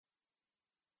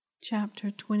Chapter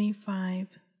 25,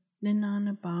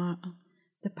 Ninaanibaa,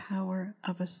 the Power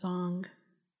of a Song.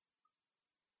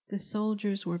 The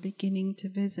soldiers were beginning to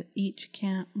visit each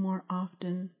camp more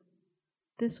often.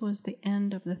 This was the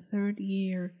end of the third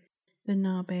year the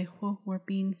Naabeehó were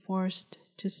being forced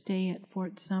to stay at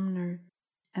Fort Sumner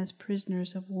as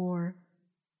prisoners of war.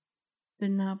 The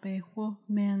Naabeehó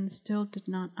men still did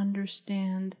not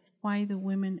understand why the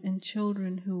women and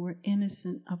children who were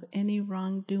innocent of any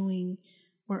wrongdoing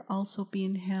were also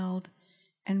being held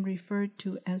and referred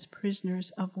to as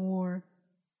prisoners of war.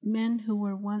 Men who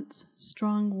were once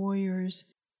strong warriors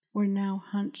were now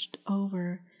hunched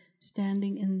over,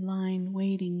 standing in line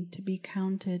waiting to be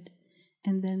counted,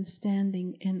 and then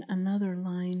standing in another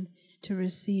line to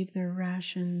receive their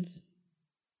rations.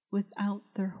 Without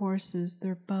their horses,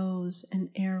 their bows and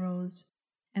arrows,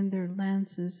 and their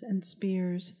lances and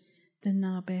spears, the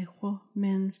Naabeehó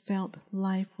men felt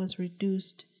life was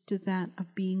reduced to that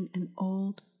of being an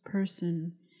old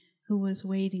person who was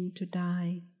waiting to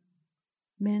die.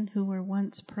 Men who were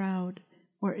once proud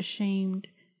were ashamed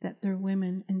that their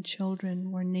women and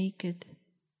children were naked.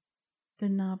 The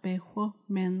Naabeehó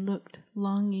men looked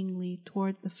longingly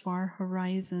toward the far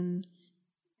horizon.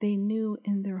 They knew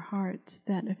in their hearts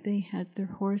that if they had their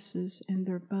horses and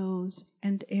their bows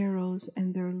and arrows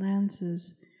and their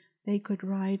lances, they could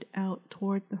ride out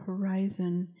toward the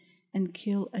horizon and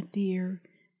kill a deer,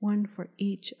 one for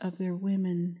each of their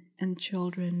women and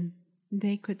children.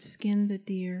 They could skin the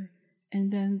deer,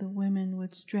 and then the women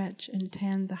would stretch and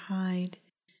tan the hide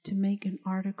to make an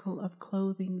article of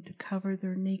clothing to cover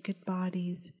their naked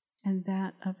bodies and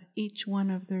that of each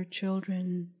one of their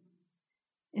children.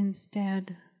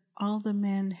 Instead, all the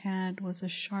men had was a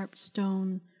sharp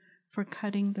stone for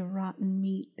cutting the rotten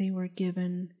meat they were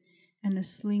given, and a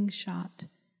slingshot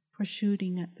for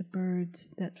shooting at the birds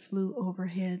that flew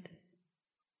overhead.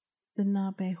 The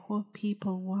Naabeehó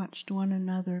people watched one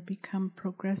another become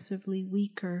progressively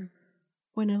weaker.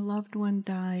 When a loved one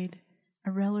died,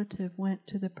 a relative went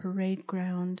to the parade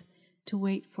ground to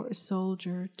wait for a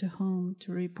soldier to whom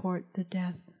to report the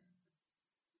death.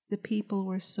 The people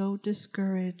were so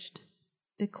discouraged.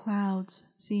 The clouds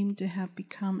seemed to have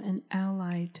become an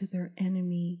ally to their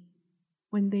enemy.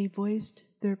 When they voiced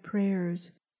their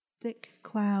prayers, thick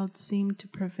clouds seemed to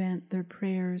prevent their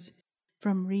prayers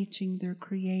from reaching their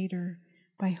Creator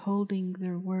by holding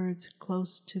their words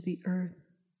close to the earth.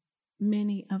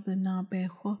 Many of the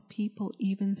Naabeehó people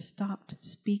even stopped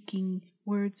speaking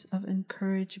words of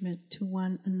encouragement to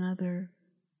one another.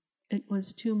 It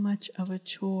was too much of a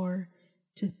chore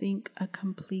to think a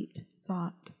complete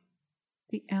thought.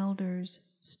 The elders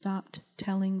stopped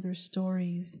telling their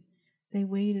stories. They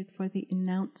waited for the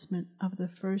announcement of the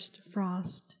first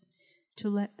frost to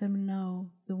let them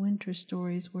know the winter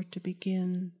stories were to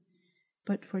begin.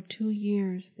 But for 2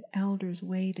 years the elders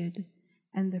waited,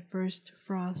 and the first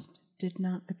frost did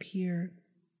not appear.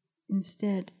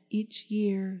 Instead, each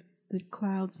year the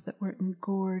clouds that were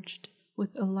engorged with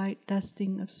a light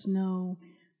dusting of snow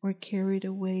were carried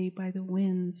away by the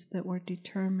winds that were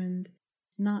determined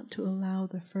not to allow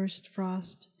the first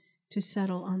frost to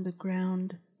settle on the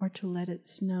ground or to let it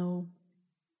snow.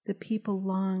 The people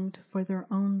longed for their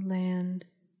own land.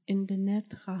 In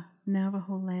Dinétah,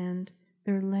 Navajo land,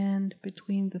 their land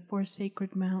between the 4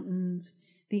 sacred mountains,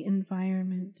 the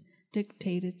environment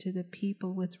dictated to the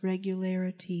people with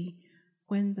regularity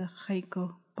when the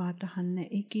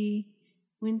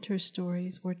winter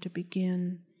stories were to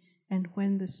begin and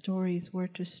when the stories were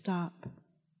to stop.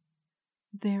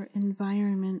 Their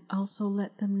environment also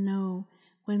let them know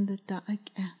when the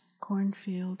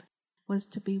cornfield was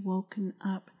to be woken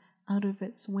up out of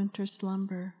its winter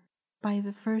slumber by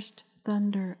the first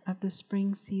thunder of the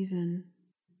spring season.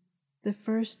 The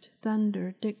first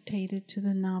thunder dictated to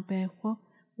the Naabeehó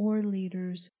war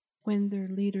leaders when their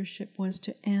leadership was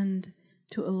to end,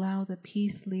 to allow the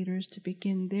peace leaders to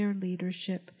begin their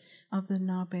leadership of the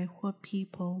Naabeehó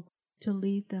people, to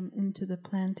lead them into the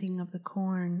planting of the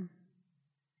corn.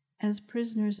 As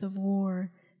prisoners of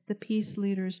war, the peace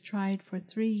leaders tried for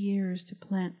 3 years to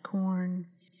plant corn.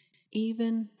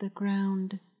 Even the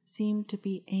ground seemed to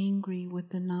be angry with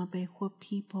the Naabeehó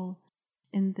people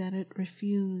in that it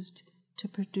refused to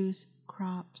produce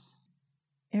crops.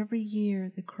 Every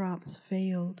year the crops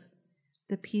failed.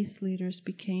 The peace leaders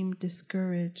became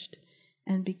discouraged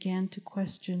and began to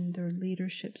question their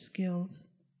leadership skills.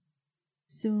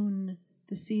 Soon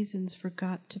the seasons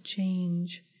forgot to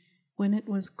change. When it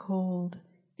was cold,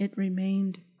 it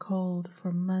remained cold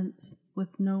for months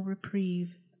with no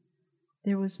reprieve.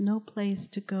 There was no place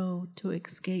to go to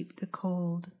escape the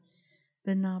cold.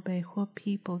 The Naabeehó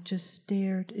people just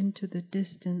stared into the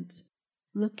distance,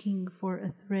 looking for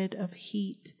a thread of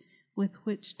heat with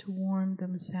which to warm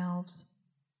themselves.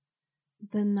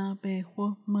 The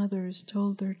Naabeehó mothers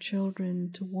told their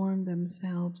children to warm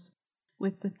themselves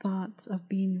with the thoughts of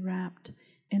being wrapped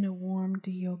in a warm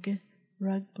dioge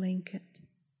rug blanket.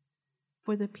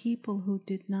 For the people who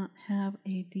did not have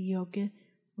a dioge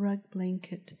rug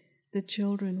blanket, the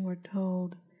children were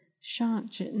told,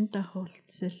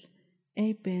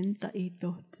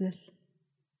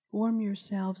 warm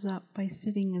yourselves up by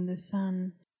sitting in the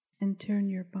sun and turn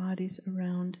your bodies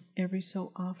around every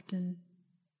so often.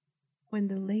 When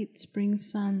the late spring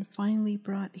sun finally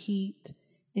brought heat,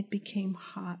 it became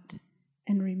hot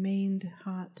and remained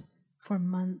hot for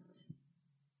months.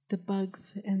 The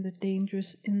bugs and the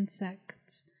dangerous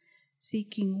insects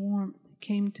seeking warmth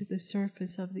came to the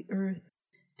surface of the earth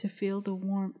to feel the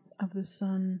warmth of the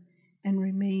sun and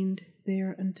remained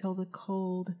there until the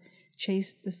cold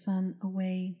chased the sun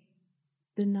away.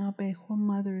 The Naabeehó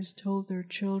mothers told their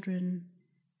children,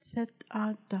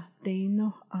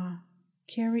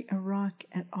 carry a rock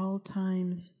at all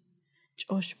times.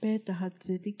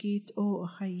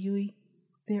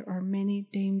 There are many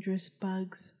dangerous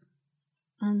bugs.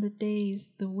 On the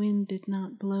days the wind did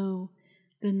not blow,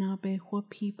 the Naabeehó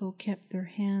people kept their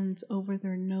hands over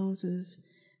their noses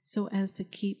so as to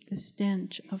keep the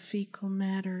stench of fecal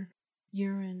matter,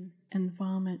 urine, and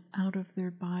vomit out of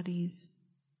their bodies.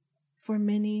 For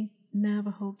many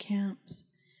Navajo camps,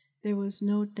 there was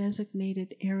no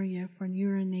designated area for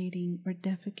urinating or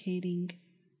defecating.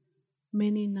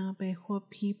 Many Naabeehó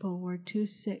people were too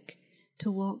sick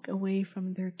to walk away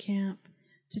from their camp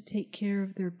to take care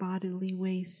of their bodily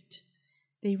waste.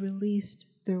 They released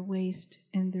their waste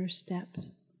in their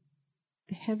steps.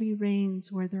 The heavy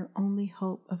rains were their only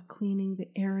hope of cleaning the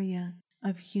area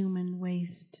of human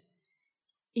waste.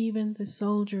 Even the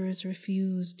soldiers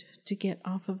refused to get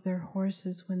off of their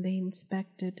horses when they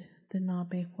inspected the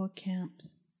Naabeehó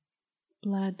camps.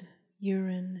 Blood,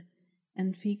 urine,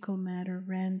 and fecal matter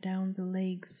ran down the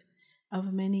legs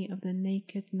of many of the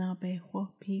naked Naabeehó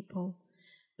people,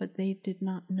 but they did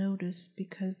not notice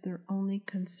because their only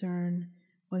concern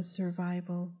was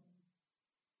survival.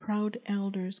 Proud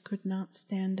elders could not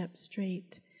stand up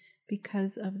straight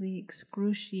because of the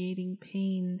excruciating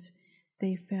pains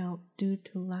they felt due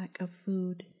to lack of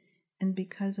food and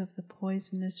because of the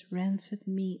poisonous rancid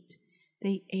meat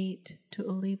they ate to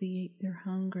alleviate their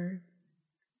hunger.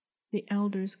 The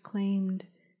elders claimed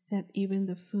that even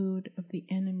the food of the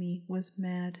enemy was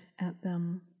mad at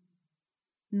them.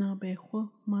 Naabeehó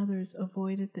mothers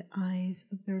avoided the eyes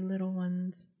of their little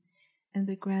ones, and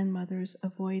the grandmothers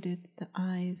avoided the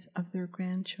eyes of their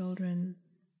grandchildren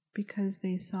because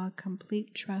they saw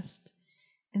complete trust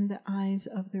in the eyes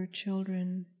of their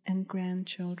children and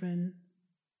grandchildren.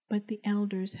 But the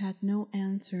elders had no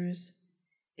answers.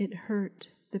 It hurt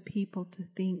the people to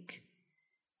think.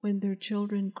 When their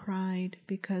children cried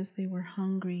because they were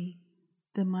hungry,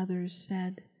 the mothers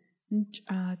said,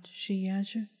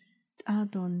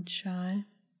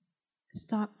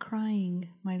 stop crying,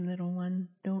 my little one,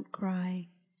 don't cry.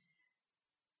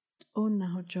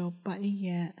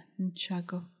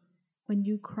 When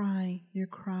you cry, your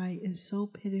cry is so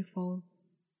pitiful.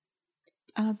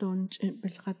 I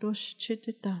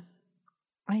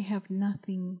have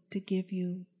nothing to give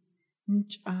you.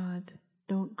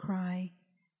 Don't cry.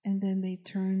 And then they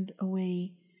turned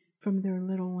away from their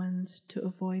little ones to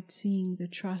avoid seeing the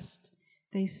trust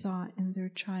they saw in their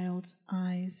child's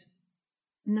eyes.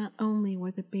 Not only were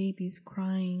the babies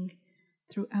crying,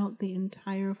 throughout the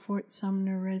entire Fort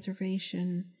Sumner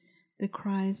reservation, the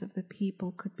cries of the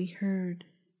people could be heard,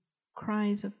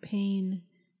 cries of pain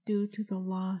due to the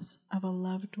loss of a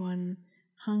loved one,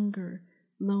 hunger,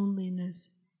 loneliness,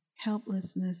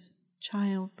 helplessness,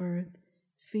 childbirth,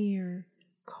 fear,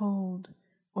 cold,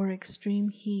 or extreme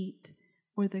heat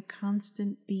were the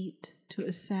constant beat to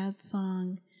a sad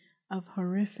song of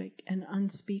horrific and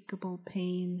unspeakable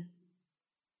pain.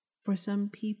 For some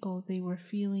people, they were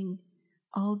feeling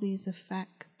all these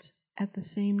effects at the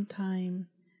same time.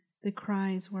 The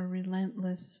cries were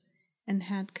relentless and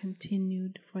had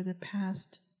continued for the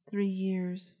past 3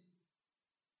 years.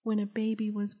 When a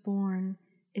baby was born,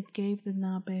 it gave the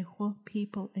Naabeehó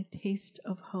people a taste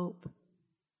of hope.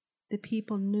 The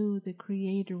people knew the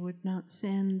Creator would not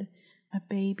send a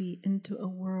baby into a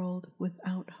world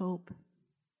without hope.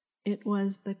 It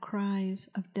was the cries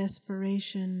of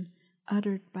desperation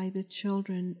uttered by the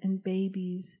children and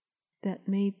babies that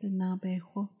made the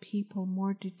Naabeehó people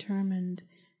more determined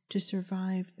to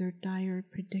survive their dire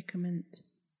predicament.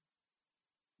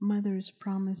 Mothers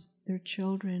promised their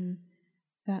children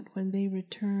that when they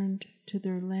returned to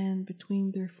their land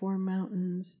between their 4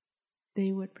 mountains,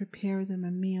 they would prepare them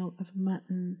a meal of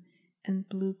mutton and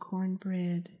blue corn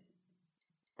bread.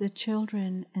 The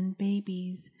children and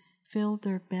babies filled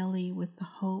their belly with the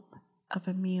hope of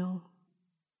a meal.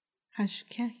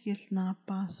 Hashké Yił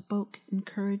Naabaah spoke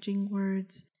encouraging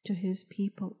words to his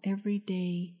people every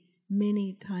day,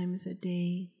 many times a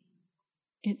day.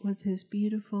 It was his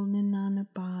beautiful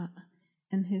Ninaanibaa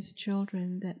and his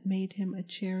children that made him a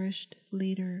cherished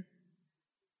leader.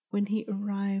 When he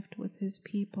arrived with his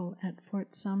people at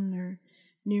Fort Sumner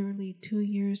nearly 2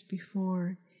 years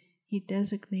before, he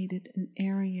designated an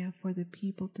area for the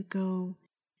people to go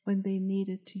when they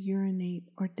needed to urinate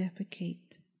or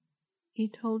defecate. He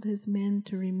told his men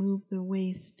to remove the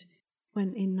waste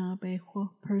when a Naabeehó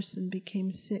person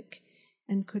became sick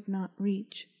and could not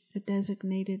reach the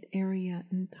designated area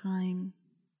in time.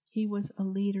 He was a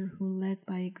leader who led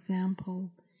by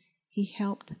example. He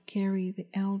helped carry the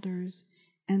elders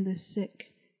and the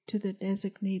sick to the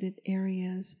designated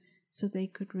areas so they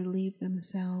could relieve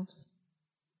themselves.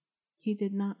 He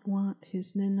did not want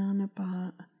his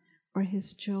Ninaanibaa or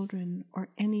his children or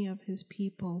any of his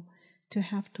people to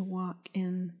have to walk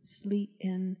in, sleep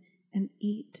in, and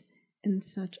eat in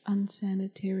such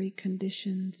unsanitary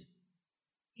conditions.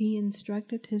 He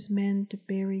instructed his men to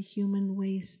bury human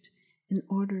waste in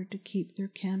order to keep their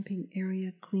camping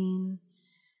area clean.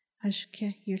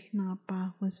 Hashké Yił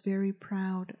Naabaah was very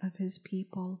proud of his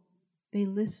people. They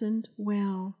listened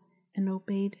well and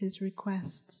obeyed his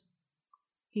requests.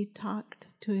 He talked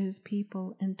to his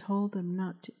people and told them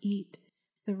not to eat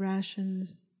the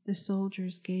rations the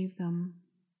soldiers gave them.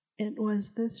 It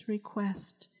was this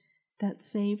request that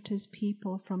saved his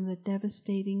people from the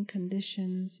devastating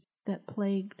conditions that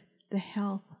plagued the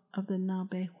health of the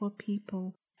Naabeehó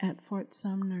people at Fort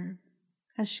Sumner.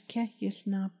 Hashké Yił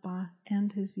Naabaah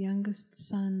and his youngest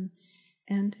son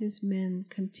and his men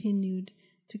continued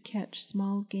to catch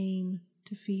small game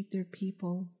to feed their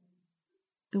people.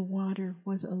 The water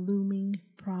was a looming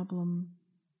problem.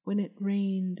 When it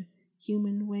rained,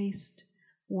 human waste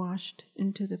washed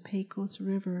into the Pecos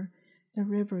River, the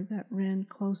river that ran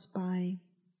close by.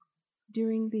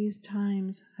 During these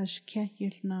times, Hashké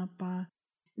Yił Naabaah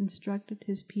instructed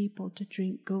his people to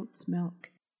drink goat's milk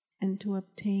and to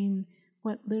obtain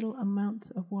what little amounts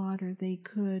of water they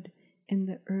could in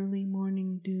the early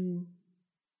morning dew.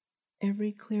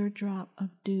 Every clear drop of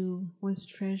dew was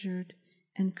treasured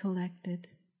and collected.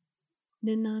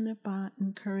 Nínáanibaa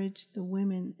encouraged the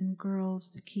women and girls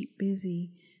to keep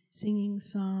busy, singing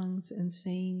songs and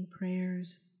saying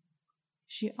prayers.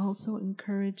 She also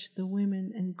encouraged the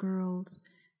women and girls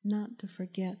not to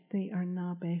forget they are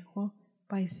Naabeehó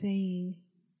by saying,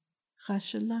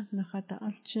 "Chashala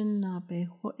nakataalchin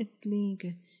Naabeehó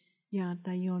itlige ya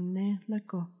dayone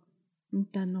lako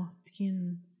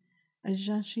mtanotkin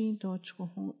ajashi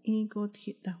dochko igot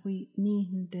hitahui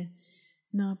nihinde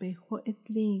Naabeehó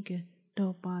itlige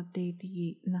doba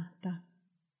dedi nata."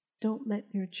 Don't let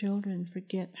your children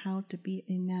forget how to be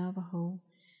a Navajo.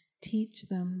 Teach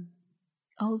them.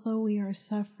 Although we are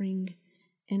suffering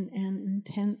in an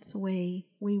intense way,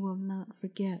 we will not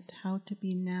forget how to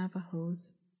be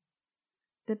Navajos.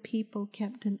 The people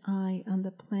kept an eye on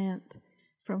the plant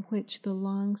from which the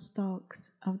long stalks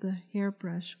of the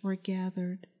hairbrush were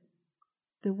gathered.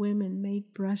 The women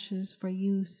made brushes for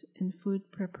use in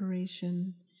food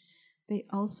preparation. They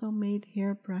also made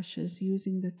hairbrushes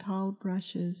using the tall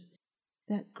brushes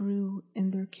that grew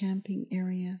in their camping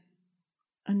area.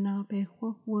 A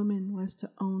Naabeehó woman was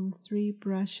to own 3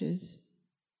 brushes.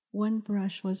 One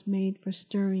brush was made for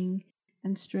stirring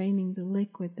and straining the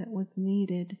liquid that was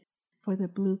needed for the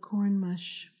blue corn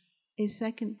mush. A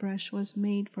second brush was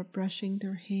made for brushing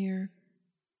their hair.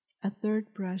 A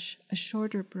third brush, a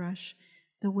shorter brush,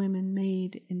 the women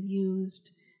made and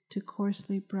used to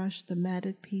coarsely brush the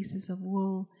matted pieces of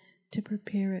wool to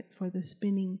prepare it for the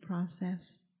spinning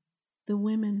process. The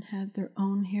women had their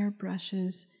own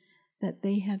hairbrushes that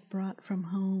they had brought from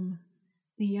home.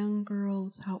 The young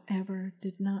girls, however,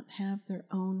 did not have their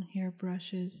own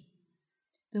hairbrushes.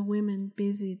 The women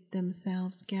busied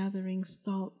themselves gathering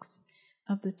stalks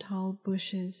of the tall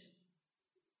bushes.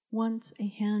 Once a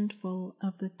handful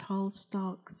of the tall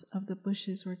stalks of the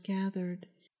bushes were gathered,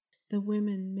 the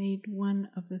women made one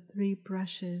of the 3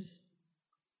 brushes.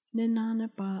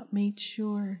 Nínáanibaa made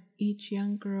sure each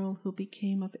young girl who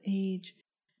became of age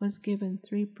was given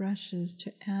 3 brushes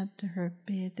to add to her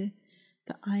bede,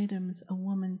 the items a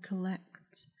woman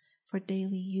collects for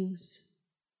daily use.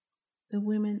 The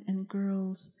women and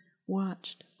girls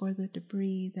watched for the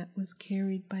debris that was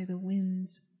carried by the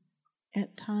winds.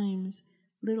 At times,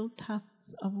 little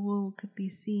tufts of wool could be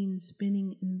seen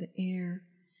spinning in the air.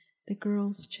 The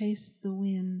girls chased the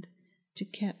wind, to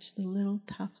catch the little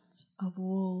tufts of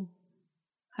wool.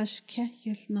 Hashké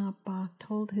Yił Naabaah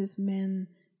told his men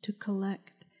to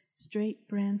collect straight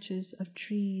branches of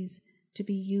trees to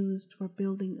be used for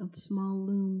building a small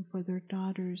loom for their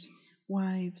daughters,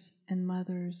 wives, and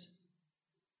mothers.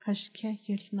 Hashké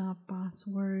Yił Naabaah's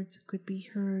words could be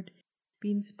heard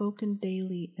being spoken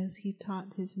daily as he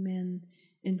taught his men,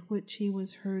 in which he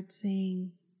was heard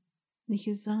saying,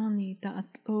 Nihizani da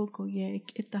atlogo ye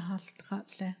ik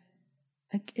itahalt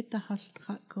Ag itahalt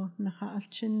naha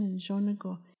alchin and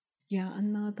jonago ya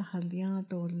anada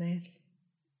halyado lel.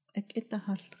 Ag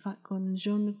itahalt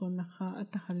njonago naha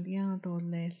atahalyado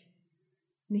lel.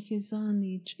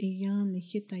 Nihizani jiyani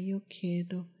hitayo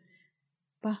kedo.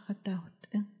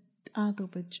 Bahataut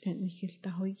adobaj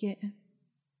nihiltahoye.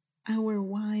 Our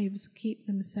wives keep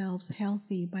themselves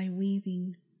healthy by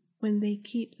weaving. When they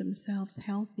keep themselves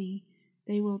healthy,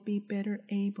 they will be better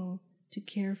able to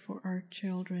care for our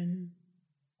children.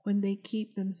 When they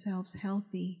keep themselves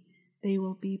healthy, they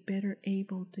will be better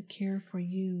able to care for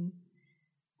you.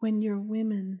 When your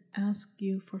women ask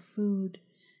you for food,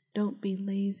 don't be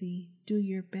lazy, do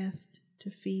your best to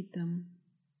feed them.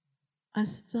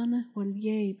 Astsana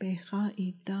walye beha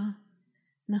ida,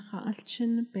 naha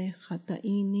alchin beha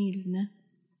dainilne,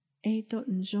 edo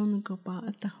njongo ba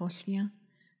ataholya,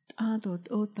 adot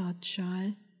otat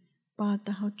shai, ba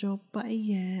dahojo ba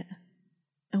iye.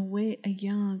 Awéé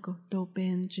ayago do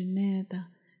ben Dinétah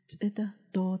tsida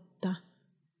dota.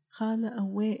 Khala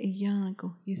awéé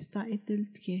ayago yista idil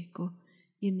tieko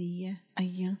yiniye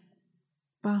aya.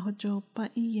 Bahojo pa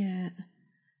iye.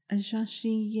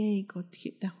 Ajashi yego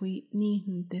titahui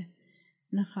nihinde.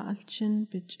 Naha alchin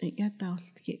bich yataul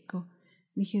tieko.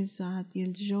 Nihizad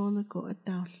yiljolago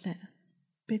ataule.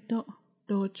 Beto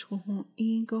dojho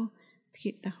igo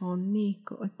titahon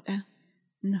niko ata.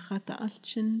 Nachata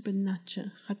alchin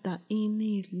benacha chata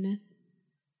inilne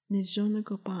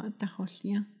nijonago ba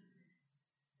taholya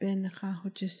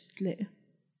benachahojistle.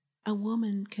 A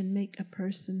woman can make a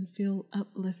person feel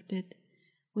uplifted.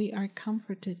 We are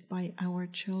comforted by our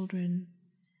children.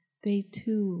 They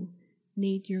too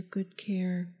need your good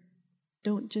care.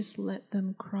 Don't just let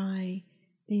them cry.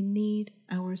 They need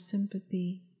our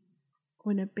sympathy.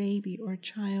 When a baby or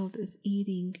child is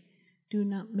eating, do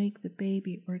not make the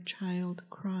baby or child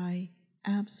cry.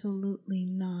 Absolutely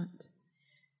not.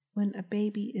 When a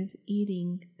baby is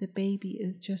eating, the baby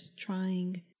is just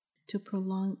trying to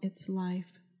prolong its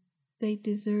life. They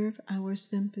deserve our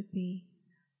sympathy.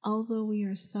 Although we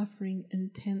are suffering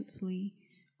intensely,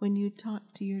 when you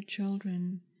talk to your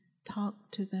children, talk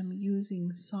to them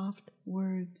using soft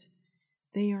words.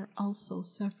 They are also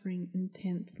suffering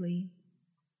intensely.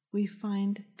 We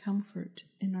find comfort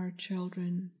in our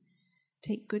children.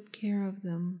 Take good care of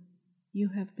them. You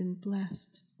have been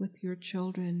blessed with your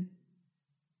children.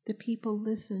 The people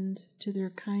listened to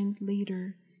their kind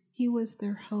leader. He was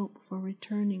their hope for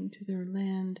returning to their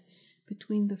land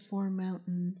between the 4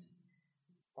 mountains.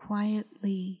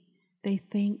 Quietly, they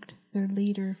thanked their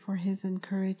leader for his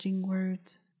encouraging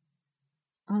words.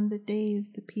 On the days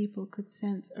the people could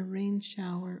sense a rain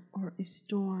shower or a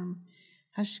storm,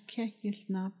 Hashké Yił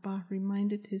Naabaah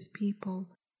reminded his people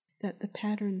that the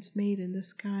patterns made in the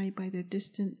sky by the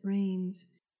distant rains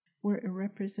were a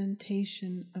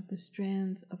representation of the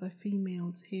strands of a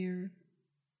female's hair.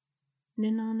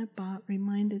 Nínáanibaa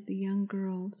reminded the young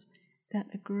girls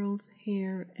that a girl's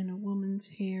hair and a woman's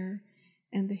hair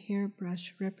and the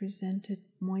hairbrush represented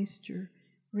moisture,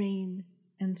 rain,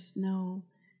 and snow,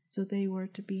 so they were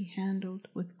to be handled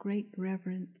with great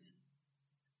reverence.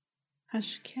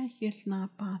 Hashké Yił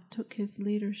Naabaah took his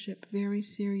leadership very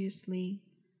seriously.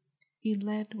 He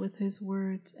led with his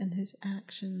words and his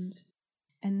actions,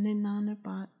 and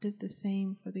Ninaanibaa did the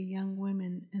same for the young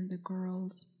women and the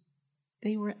girls.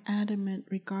 They were adamant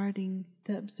regarding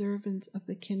the observance of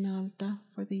the kinalta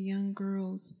for the young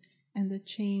girls and the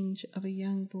change of a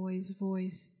young boy's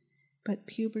voice, but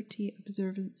puberty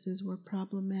observances were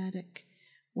problematic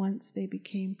once they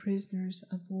became prisoners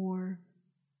of war.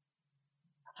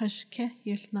 Hashké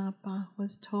Yił Naabaah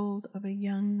was told of a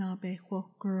young Naabeehó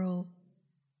girl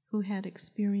who had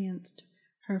experienced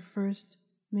her first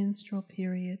menstrual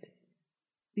period.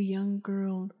 The young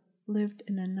girl lived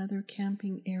in another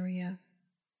camping area.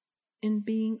 In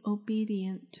being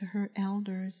obedient to her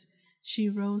elders, she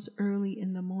rose early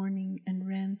in the morning and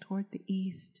ran toward the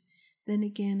east, then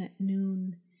again at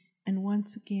noon, and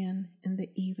once again in the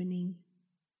evening.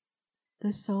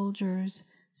 The soldiers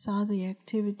saw the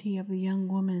activity of the young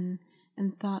woman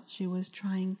and thought she was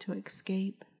trying to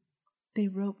escape. They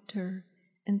roped her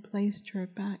and placed her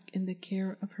back in the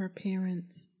care of her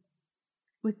parents.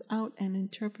 Without an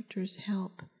interpreter's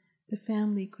help, The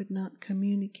family could not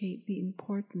communicate the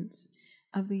importance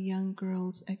of the young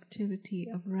girl's activity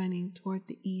of running toward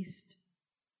the east.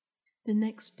 The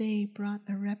next day brought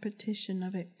a repetition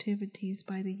of activities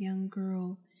by the young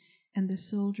girl, and the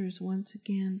soldiers once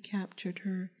again captured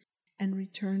her and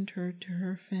returned her to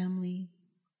her family.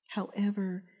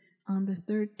 However, on the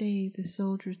third day the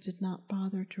soldiers did not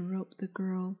bother to rope the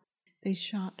girl. They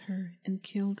shot her and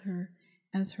killed her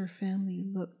as her family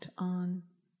looked on.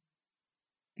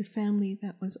 The family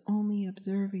that was only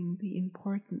observing the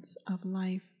importance of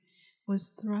life was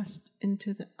thrust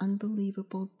into the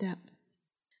unbelievable depths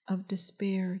of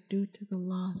despair due to the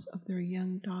loss of their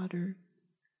young daughter.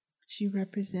 She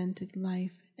represented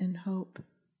life and hope.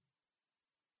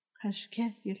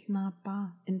 Hashké Yił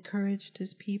Naabaah encouraged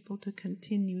his people to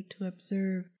continue to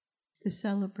observe the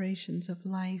celebrations of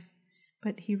life,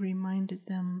 but he reminded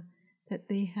them that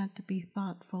they had to be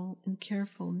thoughtful and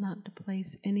careful not to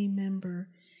place any member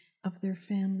of their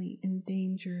family in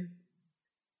danger.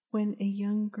 When a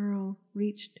young girl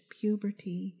reached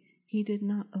puberty, he did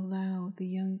not allow the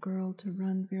young girl to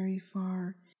run very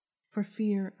far for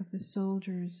fear of the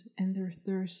soldiers and their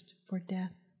thirst for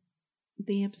death.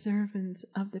 The observance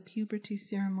of the puberty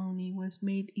ceremony was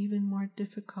made even more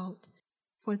difficult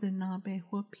for the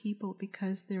Naabeehó people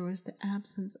because there was the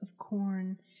absence of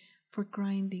corn for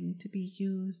grinding to be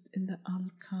used in the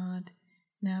alkad,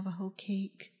 Navajo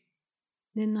cake.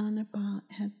 Nínáanibaa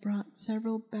had brought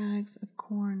several bags of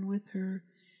corn with her,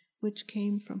 which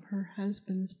came from her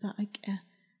husband's awéé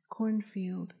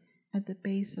cornfield at the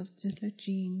base of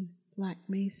Zilajin, Black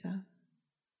Mesa.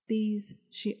 These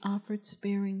she offered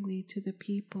sparingly to the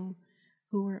people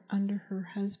who were under her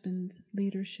husband's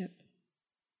leadership.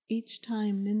 Each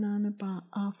time Nínáanibaa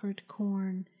offered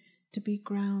corn to be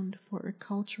ground for a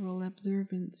cultural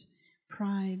observance,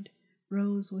 pride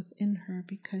rose within her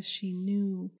because she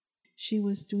knew she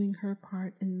was doing her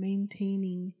part in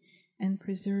maintaining and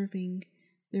preserving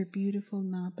their beautiful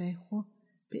Naabeehó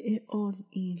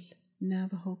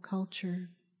Navajo culture.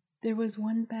 There was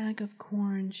one bag of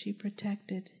corn she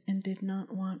protected and did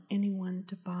not want anyone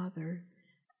to bother.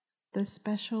 The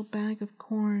special bag of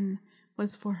corn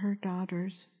was for her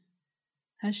daughters.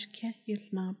 Hashké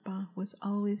Yił Naabaah was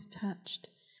always touched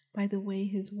by the way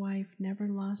his wife never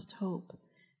lost hope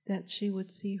that she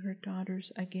would see her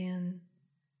daughters again.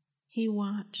 He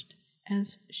watched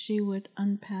as she would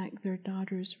unpack their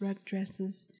daughters' rug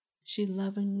dresses she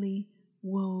lovingly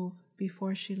wove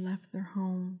before she left their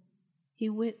home. He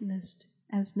witnessed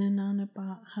as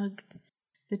Nínáanibaa hugged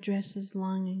the dresses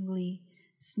longingly,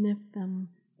 sniffed them,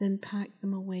 then packed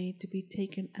them away to be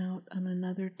taken out on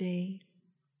another day.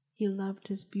 He loved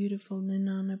his beautiful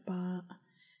Nínáanibaa.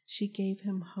 She gave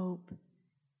him hope.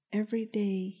 Every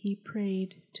day he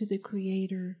prayed to the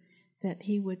Creator that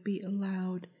he would be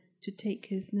allowed to take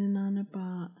his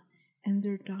Nínáanibaa and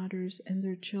their daughters and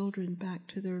their children back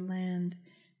to their land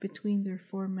between their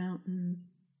 4 mountains.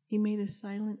 He made a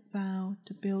silent vow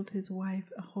to build his wife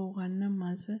a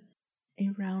ho'anamazah, a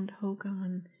round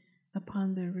hogan,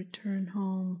 upon their return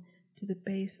home to the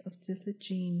base of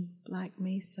Zilajin, Black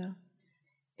Mesa.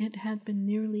 It had been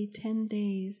nearly 10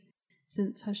 days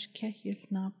since Hashké Yił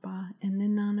Naabaah and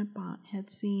Nínáanibaa had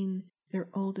seen their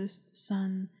oldest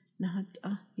son,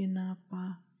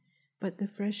 Ninaanibaa, but the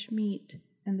fresh meat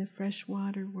and the fresh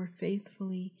water were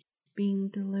faithfully being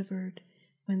delivered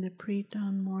when the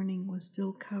pre-dawn morning was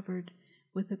still covered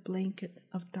with a blanket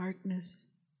of darkness.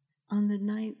 On the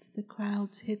nights the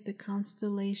clouds hid the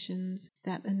constellations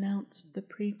that announced the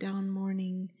pre-dawn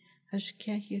morning,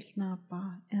 Hashké Yił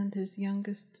Naabaah and his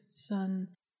youngest son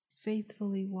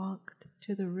faithfully walked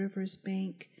to the river's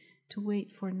bank to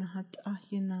wait for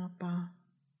Nínáanibaa.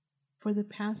 For the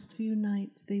past few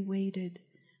nights they waited,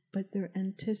 but their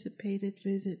anticipated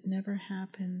visit never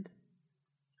happened.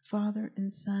 Father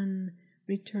and son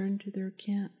returned to their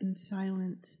camp in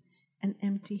silence and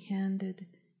empty-handed,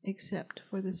 except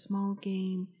for the small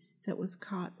game that was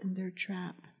caught in their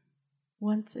trap.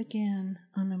 Once again,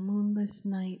 on a moonless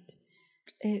night,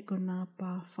 Hashké Yił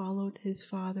Naabaah followed his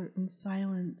father in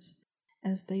silence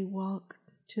as they walked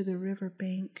to the river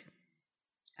bank.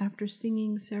 After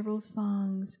singing several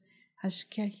songs,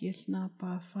 Hashké Yił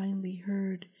Naabaah finally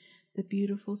heard the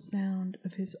beautiful sound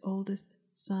of his oldest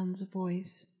son's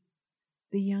voice.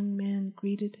 The young man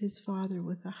greeted his father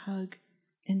with a hug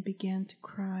and began to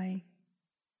cry.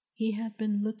 He had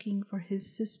been looking for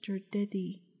his sister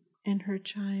Didi and her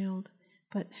child,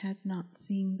 but had not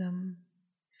seen them.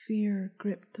 Fear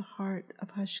gripped the heart of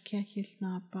Hashké Yił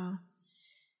Naabaah.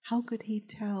 How could he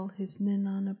tell his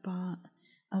Nínáanibaa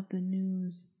of the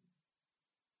news?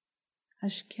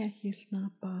 Hashké Yił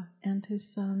Naabaah and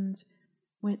his sons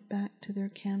went back to their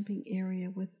camping area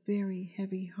with very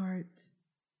heavy hearts.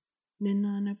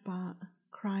 Ninaanibaa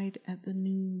cried at the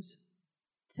news.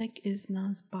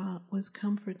 Naabeehó was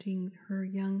comforting her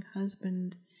young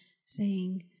husband,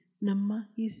 saying, "Nama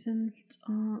yisin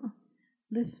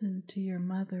listen to your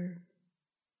mother."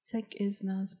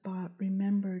 Naabeehó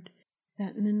remembered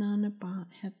that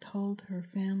Ninaanibaa had told her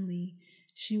family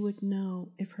she would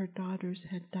know if her daughters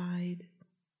had died.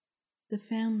 The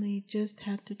family just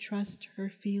had to trust her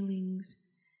feelings.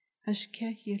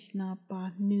 Hashké Yił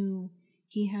Naabaah knew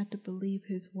he had to believe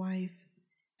his wife.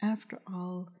 After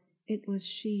all, it was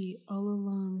she all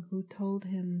along who told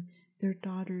him their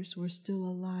daughters were still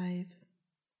alive.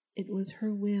 It was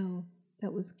her will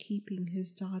that was keeping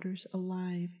his daughters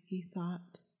alive, he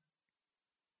thought.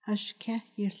 Hashké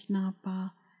Yił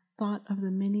Naabaah thought of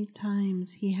the many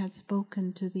times he had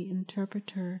spoken to the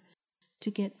interpreter to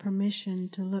get permission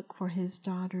to look for his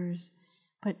daughters,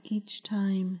 but each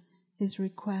time his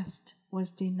request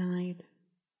was denied.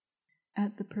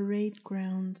 At the parade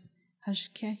grounds,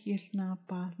 Hashké Yił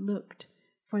Naabaah looked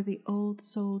for the old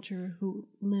soldier who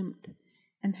limped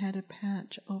and had a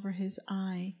patch over his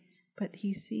eye, but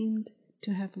he seemed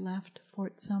to have left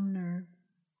Fort Sumner.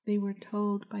 They were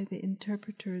told by the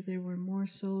interpreter there were more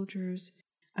soldiers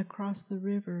across the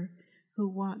river who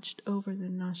watched over the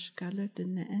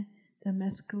Dinétah, the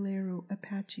Mescalero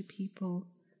Apache people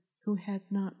who had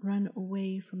not run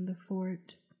away from the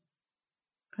fort.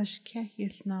 Hashké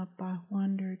Yił Naabaah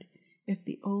wondered if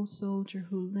the old soldier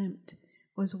who limped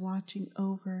was watching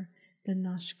over the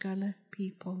Naabeehó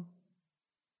people.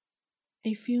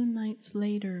 A few nights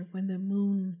later, when the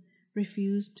moon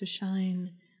refused to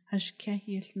shine, Hashké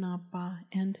Yił Naabaah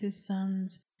and his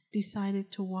sons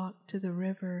decided to walk to the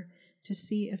river to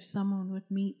see if someone would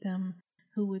meet them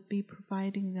who would be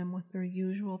providing them with their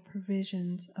usual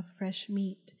provisions of fresh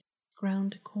meat,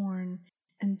 ground corn,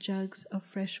 and jugs of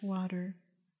fresh water.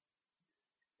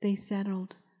 They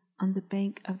settled on the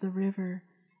bank of the river,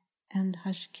 and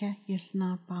Hashké Yił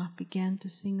Naabaah began to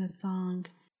sing a song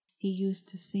he used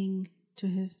to sing to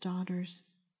his daughters.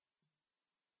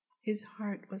 His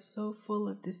heart was so full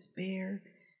of despair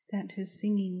that his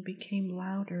singing became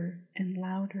louder and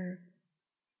louder.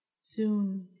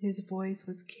 Soon his voice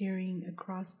was carrying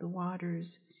across the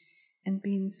waters and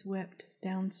being swept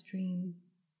downstream.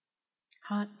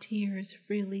 Hot tears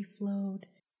freely flowed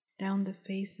down the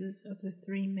faces of the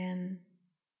three men.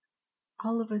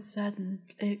 All of a sudden,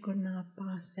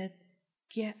 Naabaah said,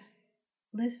 "Get,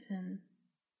 listen."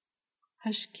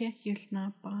 Hashké Yił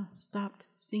Naabaah stopped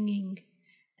singing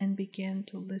and began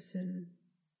to listen.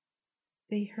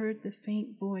 They heard the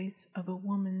faint voice of a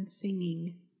woman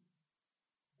singing.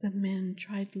 The men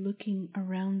tried looking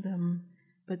around them,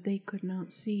 but they could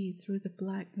not see through the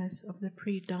blackness of the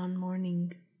pre-dawn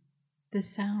morning. The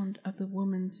sound of the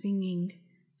woman singing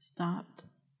stopped.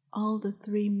 All the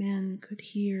three men could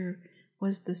hear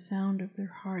was the sound of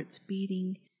their hearts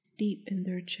beating deep in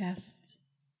their chests.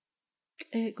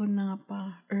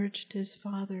 Naabaah urged his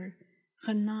father,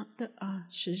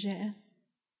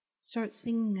 "Start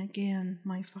singing again,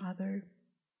 my father."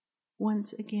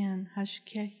 Once again,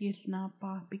 Hashké Yił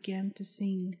Naabaah began to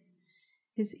sing.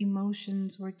 His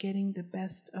emotions were getting the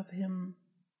best of him.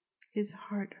 His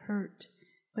heart hurt,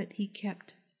 but he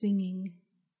kept singing.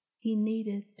 He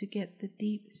needed to get the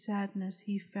deep sadness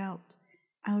he felt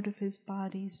out of his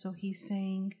body, so he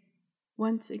sang.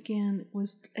 Once again, it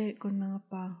was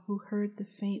Naabaah who heard the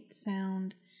faint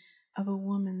sound of a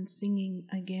woman singing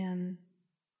again.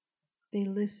 They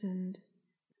listened.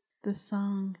 The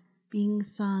song being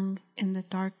sung in the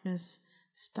darkness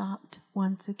stopped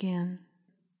once again.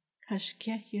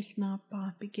 Hashké Yił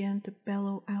Naabaah began to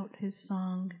bellow out his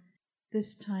song,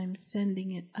 this time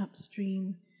sending it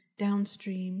upstream,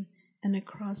 downstream, and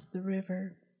across the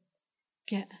river.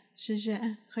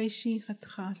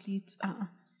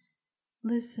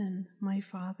 Listen, my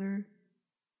father.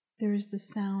 There is the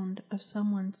sound of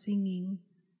someone singing,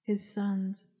 his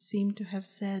sons seemed to have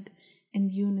said in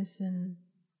unison.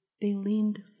 They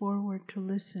leaned forward to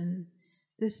listen.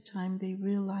 This time they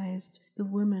realized the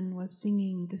woman was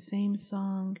singing the same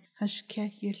song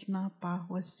Hashké Yił Naabaah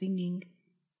was singing.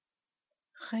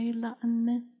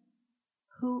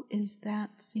 Who is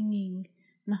that singing?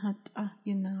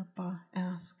 Ninaanibaa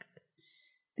asked.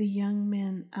 The young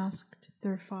men asked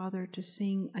their father to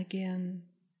sing again.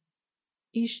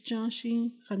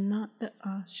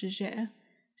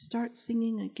 Start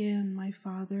singing again, my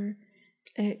father.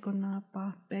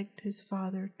 Naabaah begged his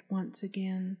father once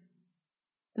again.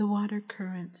 The water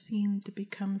current seemed to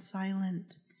become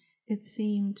silent. It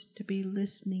seemed to be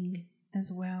listening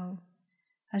as well.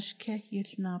 Hashké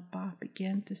Yił Naabaah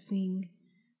began to sing.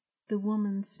 The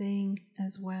woman sang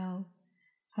as well.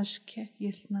 Hashké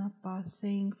Yił Naabaah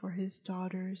sang for his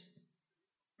daughters.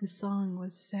 The song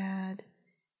was sad.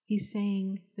 He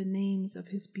sang the names of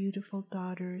his beautiful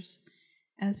daughters.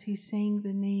 As he sang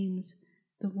the names,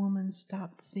 the woman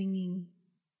stopped singing.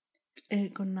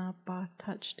 Naabaah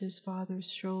touched his father's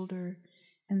shoulder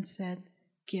and said,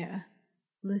 "Gya,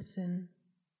 listen."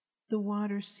 The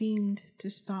water seemed to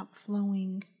stop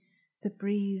flowing. The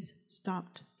breeze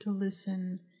stopped to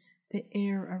listen. The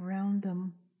air around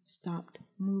them stopped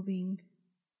moving.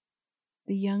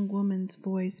 The young woman's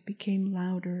voice became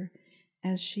louder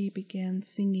as she began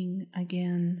singing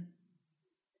again.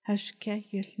 Hashké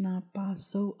Yił Naabaah,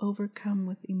 so overcome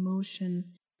with emotion,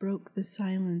 broke the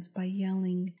silence by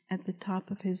yelling at the top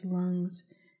of his lungs,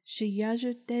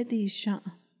 "Shiyaja dedi sha,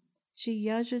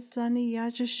 shiyaja zani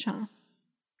yaja sha."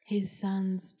 His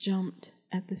sons jumped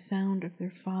at the sound of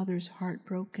their father's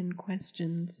heartbroken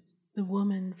questions. The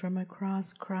woman from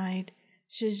across cried,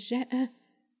 "Shijeh,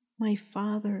 my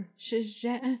father,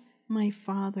 Shijeh, my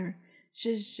father,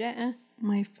 Shijeh,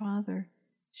 my father,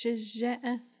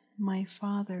 Shijeh, my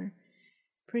father."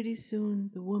 Pretty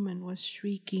soon the woman was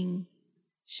shrieking,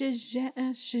 "Shijeh,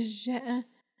 Shijeh,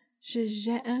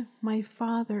 Shijeh, my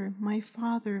father, my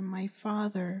father, my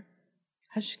father."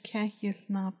 Hashké Yił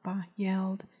Naabaah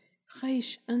yelled,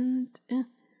 "Chaish and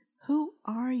who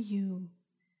are you?"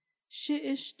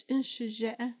 "Shiisht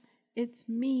Shijeh, it's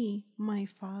me, my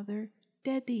father,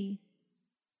 Daddy."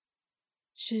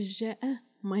 "Shijeh,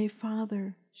 my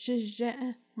father,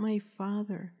 Shijeh, my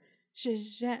father,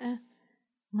 Shijeh,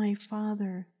 my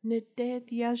father, Neded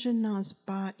Yajanas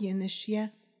Ba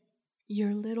Yanishya."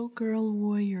 Your little girl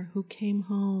warrior who came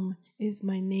home is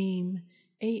my name.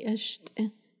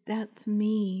 Aisht, that's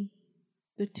me.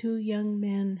 The two young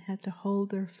men had to hold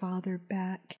their father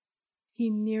back. He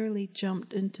nearly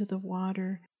jumped into the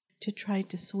water to try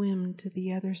to swim to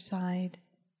the other side.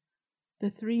 The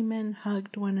three men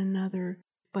hugged one another,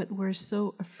 but were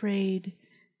so afraid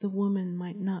the woman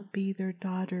might not be their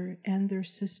daughter and their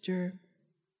sister.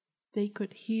 They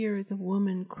could hear the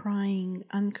woman crying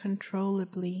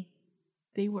uncontrollably.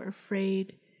 They were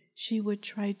afraid she would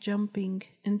try jumping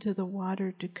into the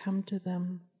water to come to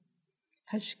them.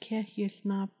 Hashké Yił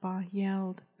Naabaah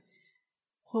yelled,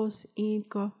 "Hos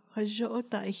inko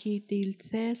hajota hi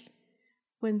dilsel."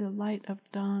 When the light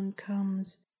of dawn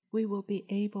comes, we will be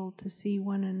able to see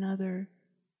one another.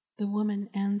 The woman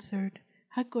answered,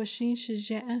 "Hakoshin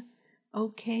shijeh."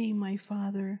 "Okay, my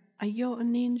father. Ayo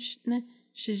anin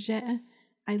shijeh."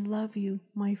 "I love you,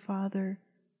 my father."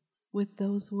 With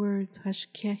those words,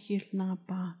 Hashké Yił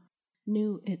Naabaah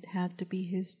knew it had to be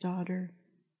his daughter.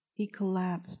 He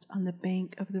collapsed on the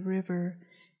bank of the river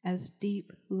as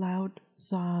deep, loud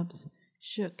sobs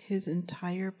shook his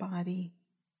entire body.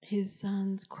 His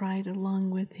sons cried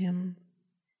along with him.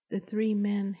 The three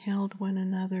men held one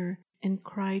another and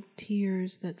cried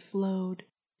tears that flowed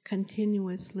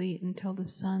continuously until the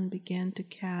sun began to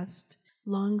cast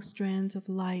long strands of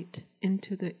light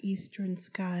into the eastern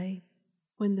sky.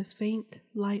 When the faint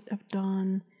light of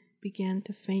dawn began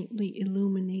to faintly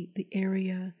illuminate the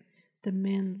area, the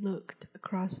men looked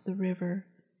across the river.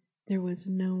 There was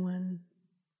no one.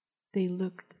 They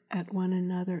looked at one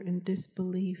another in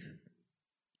disbelief.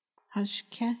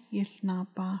 Hashké Yił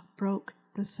Naabaah broke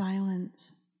the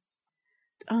silence.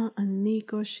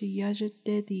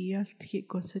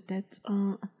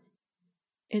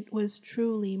 It was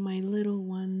truly my little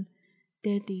one,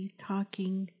 Daddy,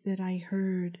 talking that I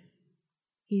heard,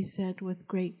 he said with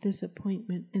great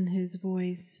disappointment in his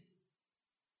voice.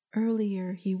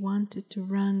 Earlier he wanted to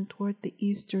run toward the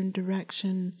eastern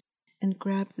direction and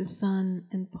grab the sun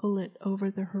and pull it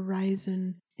over the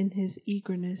horizon in his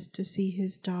eagerness to see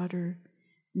his daughter.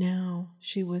 Now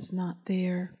she was not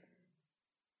there.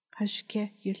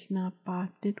 Hashké Yił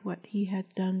Naabaah did what he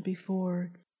had done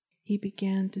before. He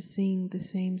began to sing the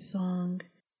same song,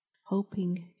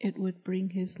 hoping it would bring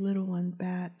his little one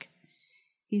back.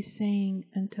 He sang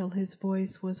until his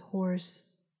voice was hoarse.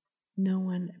 No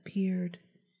one appeared.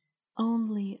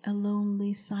 Only a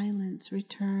lonely silence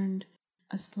returned,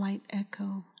 a slight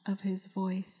echo of his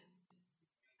voice.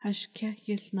 Hashké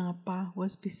Yił Naabaah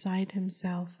was beside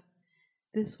himself.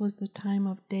 This was the time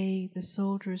of day the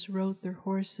soldiers rode their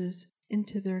horses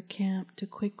into their camp to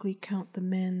quickly count the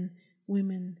men,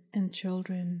 women, and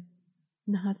children.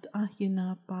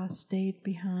 Ninaanibaa stayed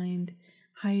behind,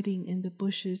 hiding in the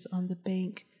bushes on the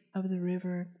bank of the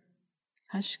river.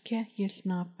 Hashké Yił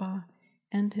Naabaah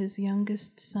and his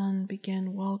youngest son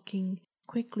began walking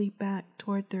quickly back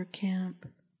toward their camp.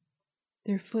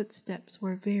 Their footsteps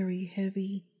were very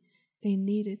heavy. They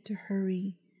needed to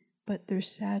hurry, but their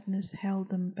sadness held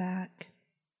them back.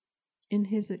 In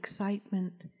his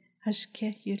excitement,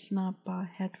 Hashké Yił Naabaah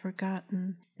had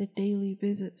forgotten the daily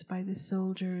visits by the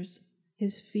soldiers.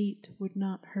 His feet would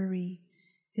not hurry.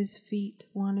 His feet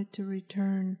wanted to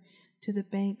return to the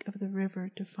bank of the river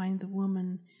to find the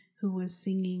woman who was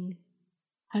singing.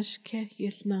 Hashké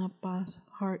Yił Naabaah's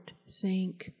heart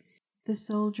sank. The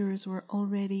soldiers were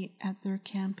already at their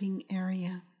camping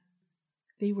area.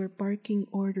 They were barking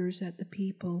orders at the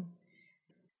people.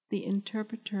 The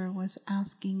interpreter was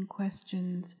asking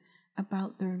questions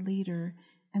about their leader,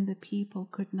 and the people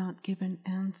could not give an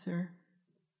answer.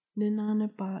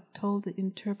 Nínáanibaa told the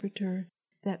interpreter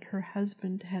that her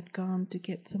husband had gone to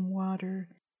get some water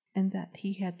and that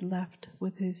he had left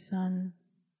with his son.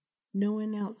 No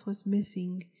one else was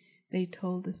missing, they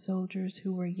told the soldiers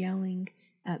who were yelling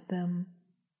at them.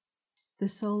 The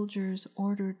soldiers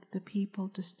ordered the people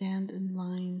to stand in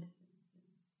line.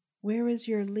 "Where is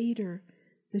your leader?"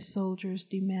 the soldiers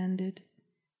demanded.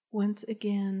 Once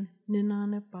again,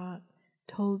 Nínáanibaa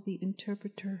told the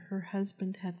interpreter her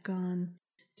husband had gone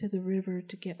to the river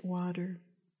to get water.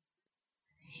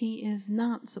 "He is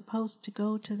not supposed to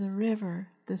go to the river,"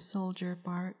 the soldier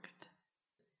barked.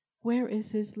 "Where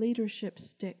is his leadership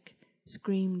stick?"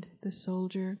 screamed the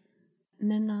soldier.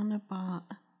 Nínáanibaa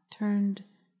turned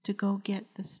to go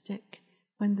get the stick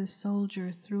when the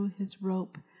soldier threw his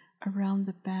rope around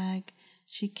the bag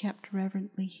she kept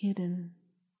reverently hidden.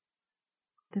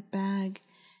 The bag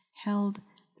held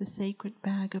the sacred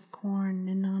bag of corn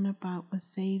Nínáanibaa was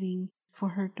saving for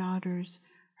her daughters,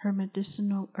 her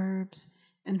medicinal herbs,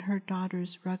 and her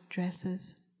daughters' rug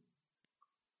dresses.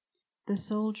 The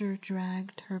soldier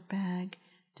dragged her bag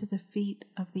to the feet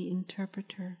of the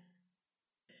interpreter.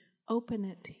 "Open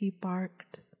it," he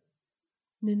barked.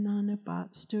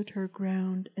 Nínáanibaa stood her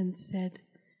ground and said,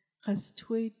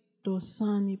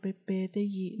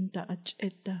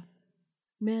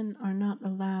 "Men are not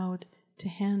allowed to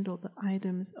handle the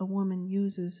items a woman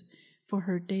uses for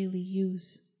her daily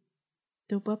use.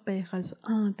 It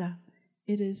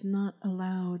is not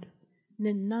allowed.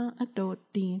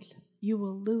 You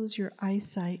will lose your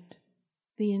eyesight."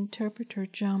 The interpreter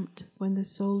jumped when the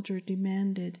soldier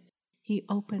demanded he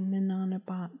open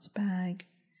Nínáanibaa's bag.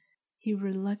 He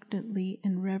reluctantly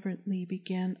and reverently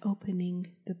began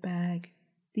opening the bag.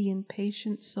 The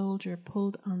impatient soldier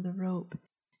pulled on the rope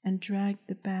and dragged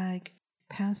the bag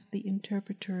past the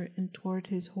interpreter and toward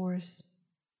his horse.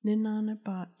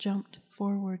 Nínáanibaa jumped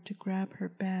forward to grab her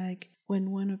bag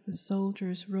when one of the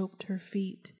soldiers roped her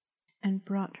feet and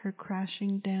brought her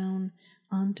crashing down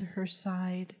onto her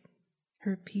side.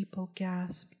 Her people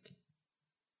gasped.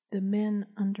 The men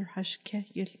under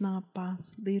Hashké Yił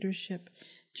Naabaah's leadership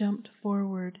jumped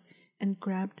forward and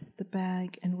grabbed the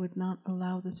bag and would not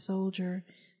allow the soldier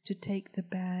to take the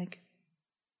bag.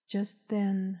 Just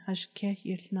then Hashké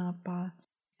Yił Naabaah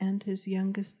and his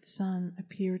youngest son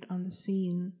appeared on the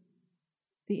scene.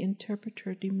 The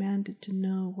interpreter demanded to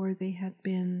know where they had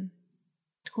been.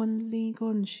 We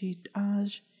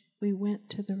went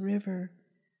to the river.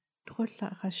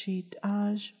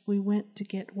 We went to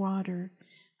get water,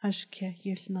 Hashké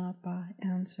Yił Naabaah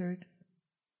answered.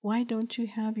 "Why don't you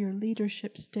have your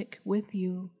leadership stick with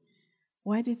you?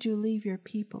 Why did you leave your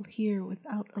people here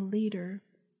without a leader?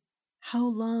 How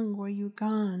long were you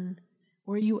gone?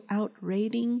 Were you out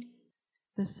raiding?"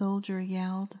 the soldier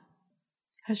yelled.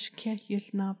 Hashké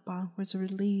Yił Naabaah was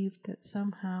relieved that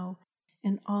somehow,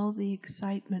 in all the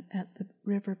excitement at the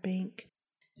river bank,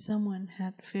 someone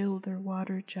had filled their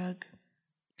water jug.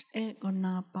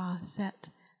 Naabaah set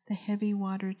the heavy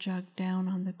water jug down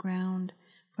on the ground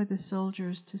for the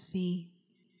soldiers to see.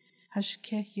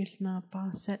 Hashké Yił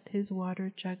Naabaah set his water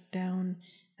jug down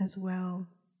as well.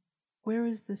 "Where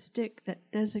is the stick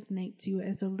that designates you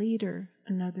as a leader?"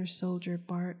 another soldier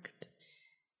barked.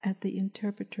 At the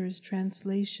interpreter's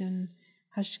translation,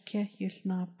 Hashké Yił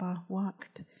Naabaah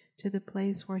walked to the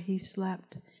place where he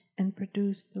slept and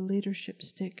produced the leadership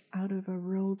stick out of a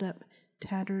rolled-up,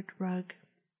 tattered rug.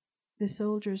 The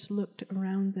soldiers looked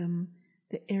around them.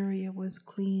 The area was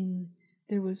clean.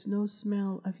 There was no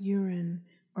smell of urine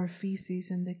or feces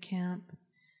in the camp.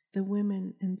 The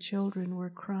women and children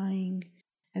were crying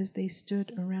as they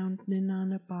stood around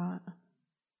Nínáanibaa.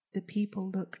 The people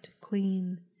looked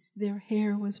clean. Their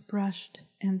hair was brushed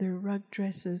and their rug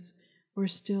dresses were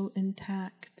still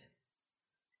intact.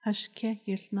 Hashké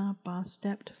Yił Naabaah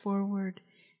stepped forward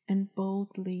and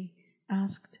boldly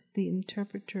asked the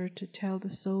interpreter to tell the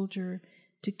soldier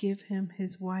to give him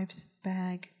his wife's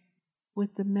bag.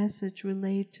 With the message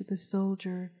relayed to the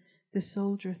soldier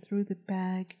threw the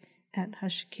bag at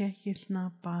Hashké Yił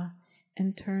Naabaah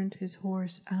and turned his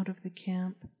horse out of the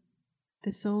camp.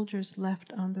 The soldiers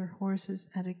left on their horses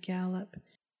at a gallop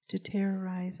to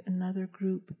terrorize another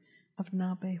group of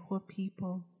Naabeehó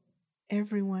people.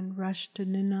 Everyone rushed to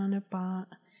Ninaanibaa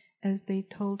as they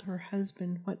told her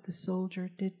husband what the soldier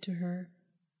did to her.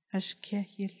 Hashké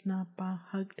Yił Naabaah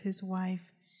hugged his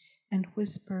wife and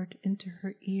whispered into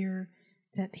her ear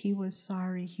that he was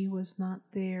sorry he was not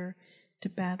there to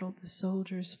battle the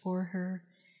soldiers for her,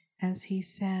 as he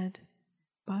said,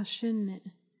 "Bashinit,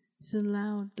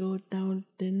 silau do daul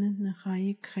din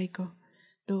nahayikreko,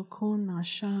 do kona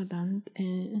shadant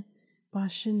en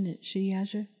bashinit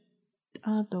shiyaja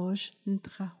adosh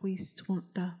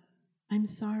ntrahwistwanta." I'm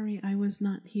sorry I was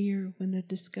not here when the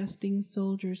disgusting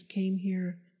soldiers came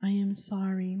here. I am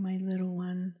sorry, my little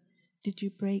one. Did you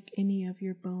break any of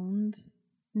your bones?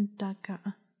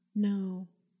 Ntaka, no.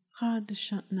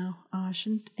 Hadashatna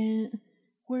ashant en.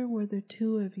 Where were the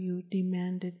two of you?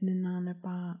 Demanded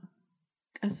Ninaanibaa.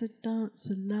 Kasadant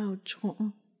salau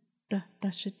chon. Da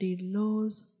dashadi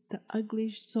los. The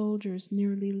ugly soldiers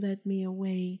nearly led me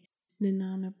away,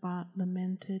 Ninaanibaa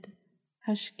lamented.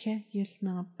 Hashké Yił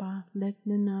Naabaah led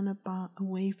Ninaanibaa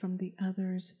away from the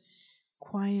others.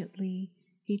 Quietly,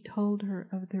 he told her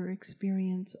of their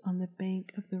experience on the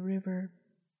bank of the river.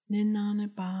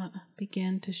 Ninaanibaa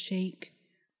began to shake.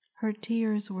 Her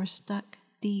tears were stuck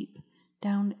deep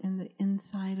down in the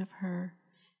inside of her,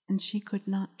 and she could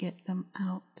not get them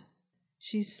out.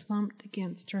 She slumped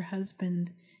against her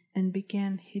husband and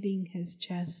began hitting his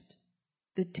chest.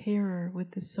 The terror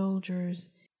with the soldiers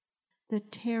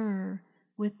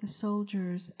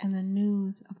and the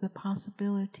news of the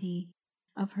possibility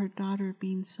of her daughter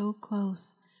being so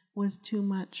close was too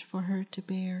much for her to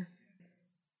bear.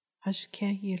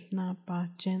 Hashké Yił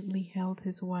Naabaah gently held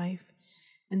his wife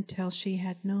until she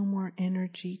had no more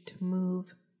energy to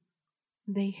move.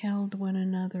 They held one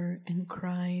another and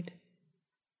cried.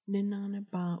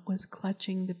 Ninaanibaa was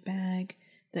clutching the bag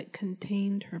that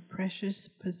contained her precious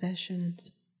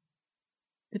possessions.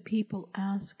 The people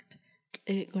asked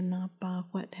Naabaah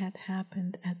what had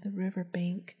happened at the river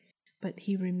bank, but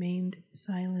he remained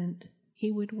silent.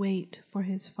 He would wait for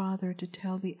his father to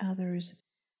tell the others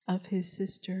of his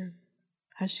sister.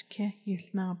 Hashké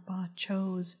Yił Naabaah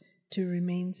chose to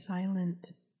remain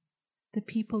silent. The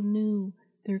people knew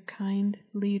their kind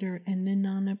leader and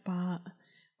Ninaanibaa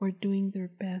were doing their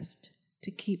best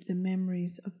to keep the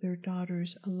memories of their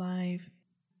daughters alive.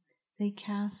 They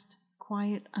cast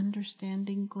quiet,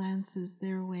 understanding glances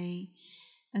their way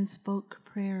and spoke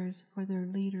prayers for their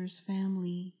leader's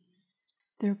family.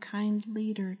 Their kind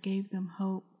leader gave them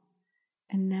hope,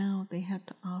 and now they had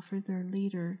to offer their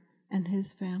leader and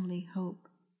his family hope